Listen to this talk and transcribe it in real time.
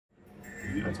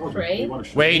Right?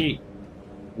 Wait.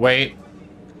 Wait.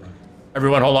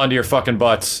 Everyone hold on to your fucking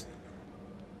butts.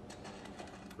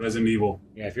 Resident Evil.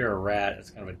 Yeah, if you're a rat, it's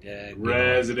kind of a dead.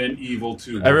 Resident Evil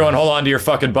 2. Everyone hold on to your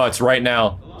fucking butts right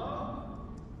now.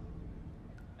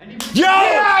 Yo!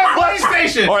 Yeah,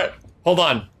 PlayStation! Alright, hold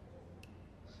on.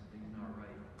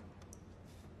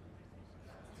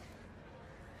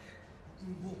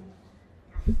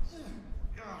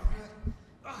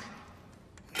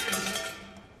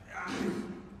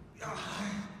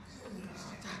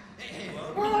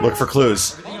 Look for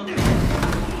clues.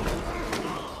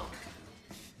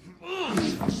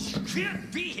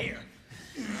 Can't be here.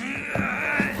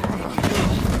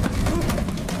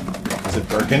 Is it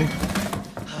Birkin?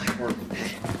 Or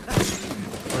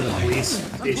the police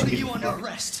station. Putting you under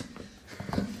arrest.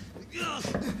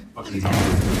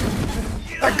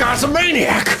 That guy's a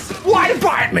maniac! Why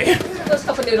bite me? Those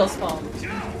cup of noodles fall.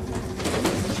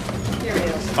 Here he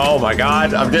is. Oh my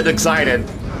god, I'm getting excited.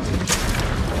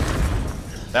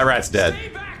 That rat's dead. Stay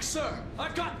back, sir.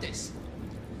 I've got this.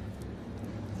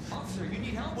 Officer, you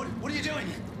need help? What are you doing?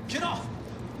 Get off.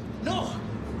 No.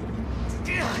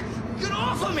 Get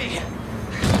off of me.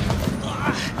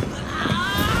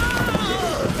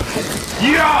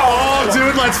 Yo! Oh,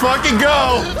 dude, let's fucking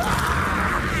go!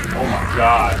 Oh my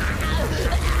god.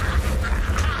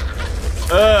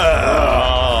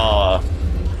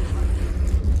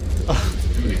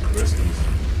 Too many crystals.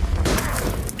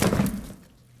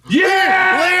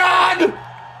 Yeah! Leon!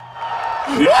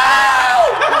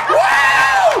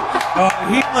 Oh,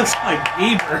 he looks like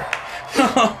Bieber.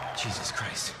 Jesus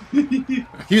Christ.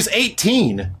 He was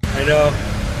 18. I know.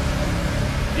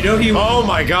 You know he. Oh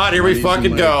my god, here we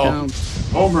fucking go.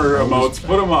 Homer emotes,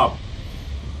 put them up.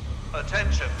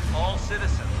 Attention, all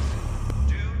citizens.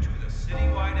 Due to the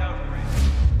citywide outbreak.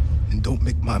 And don't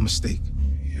make my mistake.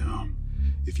 Yeah.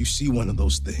 If you see one of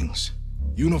those things,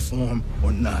 uniform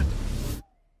or not,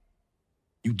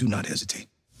 you do not hesitate.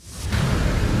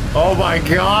 Oh my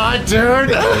god, dude!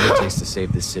 What it takes to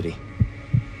save this city.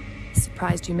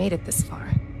 Surprised you made it this far.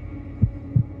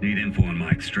 Need info on my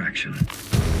extraction.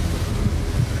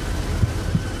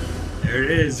 There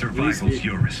it is. Survival's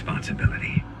your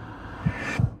responsibility.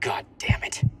 God damn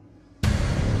it.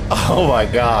 Oh my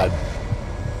god.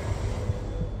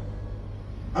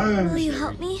 Will you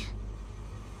help me?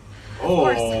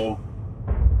 Oh.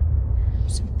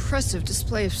 It's an impressive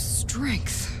display of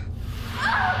strength.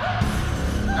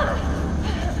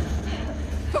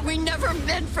 But we never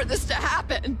meant for this to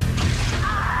happen.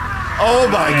 Oh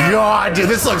my god, dude,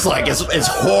 this looks like it's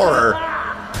horror.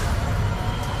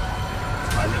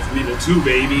 My Resident Evil 2,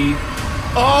 baby.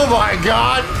 Oh my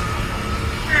god!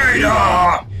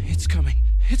 It's coming.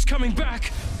 It's coming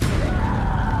back.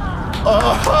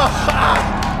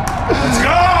 Let's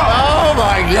go! Oh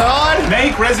my god!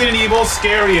 Make Resident Evil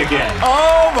scary again.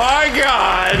 Oh my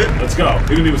god! Let's go.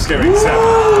 Resident Evil scary.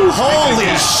 7.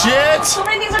 Holy shit! So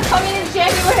many things are coming in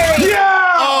January.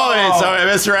 Yeah! Oh, it's alright,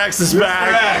 Mr. X is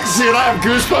back. X. Dude, I have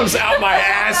goosebumps out my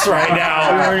ass right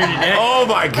now. Oh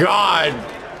my god.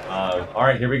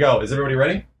 Alright, here we go. Is everybody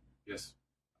ready? Yes.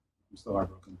 I'm still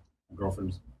heartbroken. My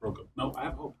girlfriend's broke up. No, I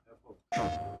have hope. I have hope.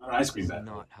 Not an ice cream bat.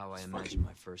 Not how I imagined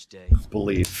my first day.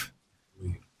 Believe.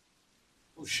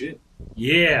 Oh shit.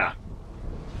 Yeah.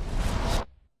 I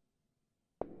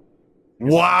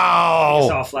Wow!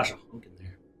 saw a flash of hook in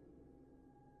there.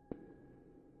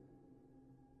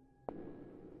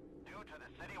 Due to the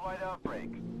citywide outbreak,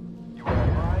 you are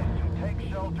advised to take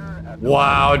shelter at the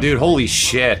Wow, dude, holy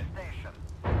shit. station.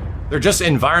 They're just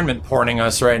environment porning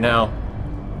us right now.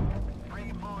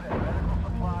 Free food and medical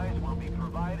supplies will be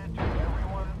provided to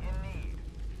everyone in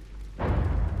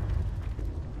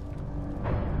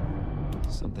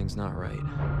need. Something's not right.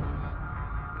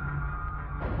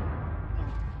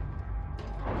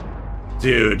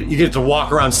 Dude, you get to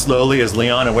walk around slowly as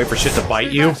Leon and wait for shit to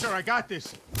bite you. Sir, I got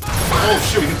this. Oh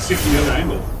shit, we can see from the other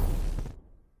angle.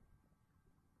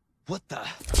 What the?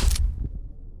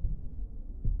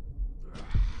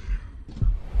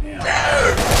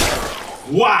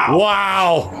 Wow!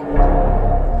 Wow!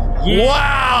 Yeah.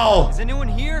 Wow! Is anyone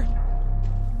here?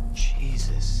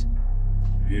 Jesus.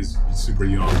 He's super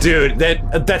young. Dude, this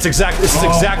is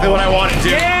exactly what I wanted,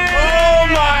 dude. Oh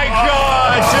my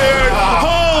god, dude!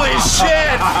 Holy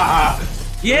shit!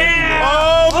 Yeah!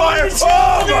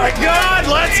 Oh my god,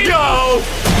 let's go!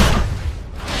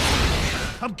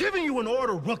 I'm giving you an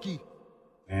order, rookie.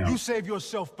 Damn. You save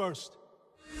yourself first.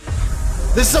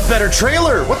 This is a better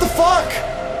trailer! What the fuck?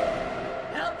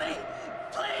 Help me,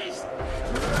 please.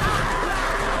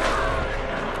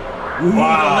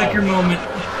 Wow. I like your moment.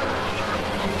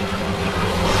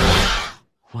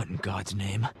 What in God's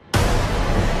name?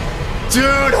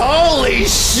 Dude, holy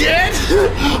shit!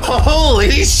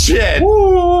 Holy shit!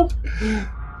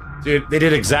 Dude, they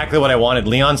did exactly what I wanted.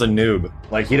 Leon's a noob.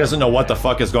 Like, he doesn't know what the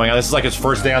fuck is going on. This is like his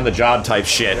first day on the job type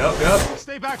shit. Yep.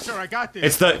 Stay back, sir. I got this.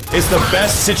 It's the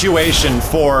best situation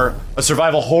for a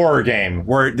survival horror game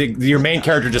where your main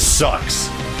character just sucks.